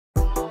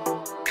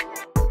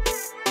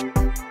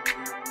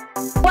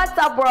What's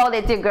up, world?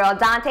 It's your girl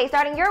Dante,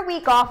 starting your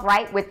week off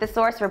right with the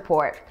Source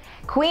Report.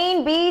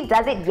 Queen Bee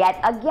does it yet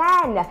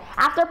again.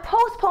 After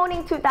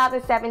postponing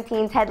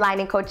 2017's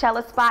headlining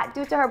Coachella spot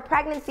due to her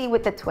pregnancy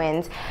with the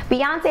twins,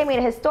 Beyonce made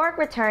a historic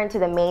return to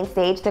the main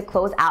stage to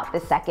close out the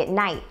second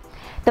night.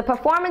 The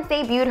performance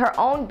debuted her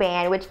own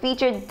band, which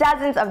featured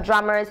dozens of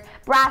drummers,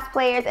 brass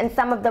players, and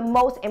some of the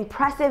most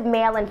impressive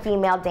male and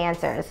female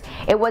dancers.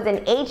 It was an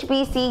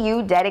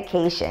HBCU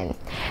dedication.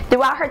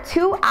 Throughout her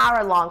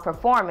 2-hour-long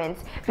performance,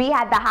 Bee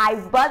had the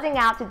hive buzzing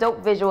out to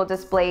dope visual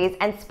displays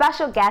and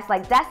special guests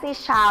like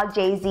Destiny's Child,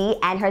 Jay-Z,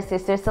 and her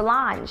sister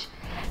Solange.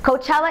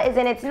 Coachella is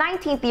in its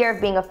 19th year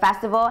of being a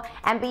festival,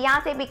 and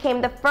Beyonce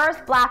became the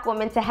first black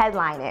woman to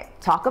headline it.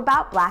 Talk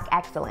about black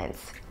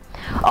excellence.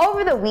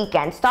 Over the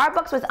weekend,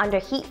 Starbucks was under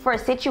heat for a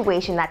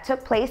situation that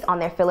took place on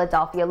their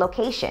Philadelphia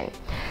location.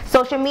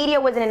 Social media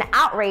was in an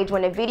outrage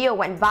when a video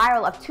went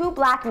viral of 2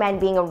 black men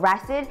being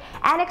arrested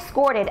and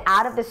escorted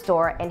out of the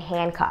store in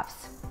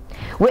handcuffs.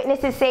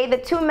 Witnesses say the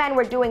 2 men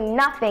were doing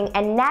nothing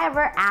and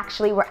never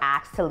actually were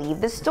asked to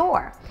leave the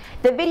store.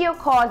 The video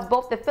caused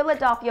both the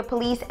Philadelphia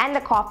police and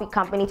the coffee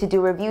company to do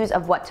reviews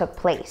of what took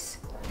place.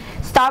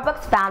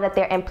 Starbucks found that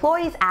their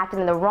employees acted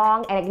in the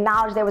wrong and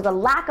acknowledged there was a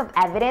lack of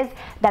evidence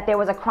that there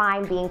was a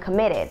crime being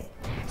committed.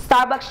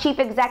 Starbucks chief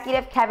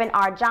executive Kevin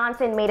R.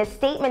 Johnson made a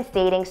statement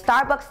stating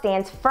Starbucks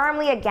stands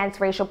firmly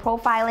against racial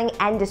profiling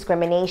and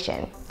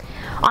discrimination.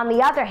 On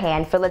the other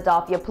hand,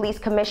 Philadelphia Police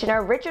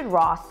Commissioner Richard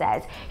Ross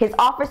says his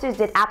officers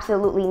did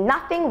absolutely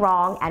nothing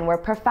wrong and were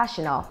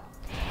professional.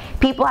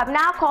 People have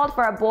now called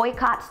for a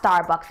boycott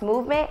Starbucks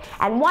movement,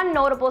 and one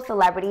notable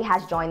celebrity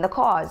has joined the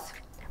cause.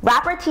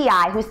 Rapper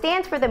T.I., who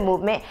stands for the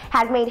movement,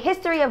 has made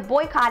history of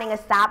boycotting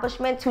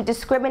establishments who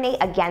discriminate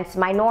against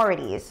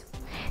minorities.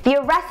 The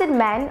arrested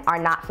men are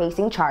not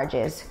facing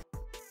charges.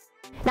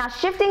 Now,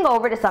 shifting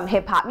over to some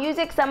hip-hop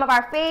music, some of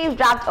our faves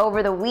dropped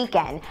over the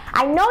weekend.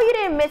 I know you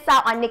didn't miss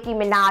out on Nicki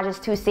Minaj's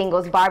 2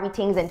 singles, Barbie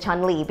Tings and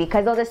Chun-Li,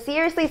 because those are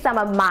seriously some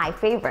of my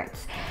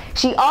favorites.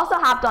 She also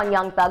hopped on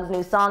Young Thug's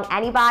new song,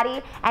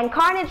 Anybody, and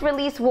Carnage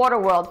released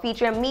Waterworld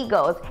featuring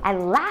Migos,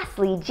 and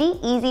lastly,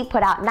 G-Eazy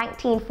put out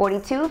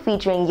 1942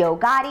 featuring Yo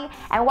Gotti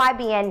and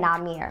YBN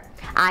Namir.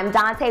 I'm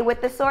Dante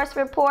with The Source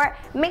Report.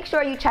 Make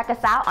sure you check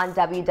us out on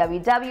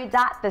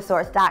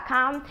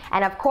www.thesource.com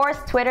and of course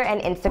Twitter and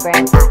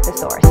Instagram @The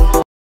Source.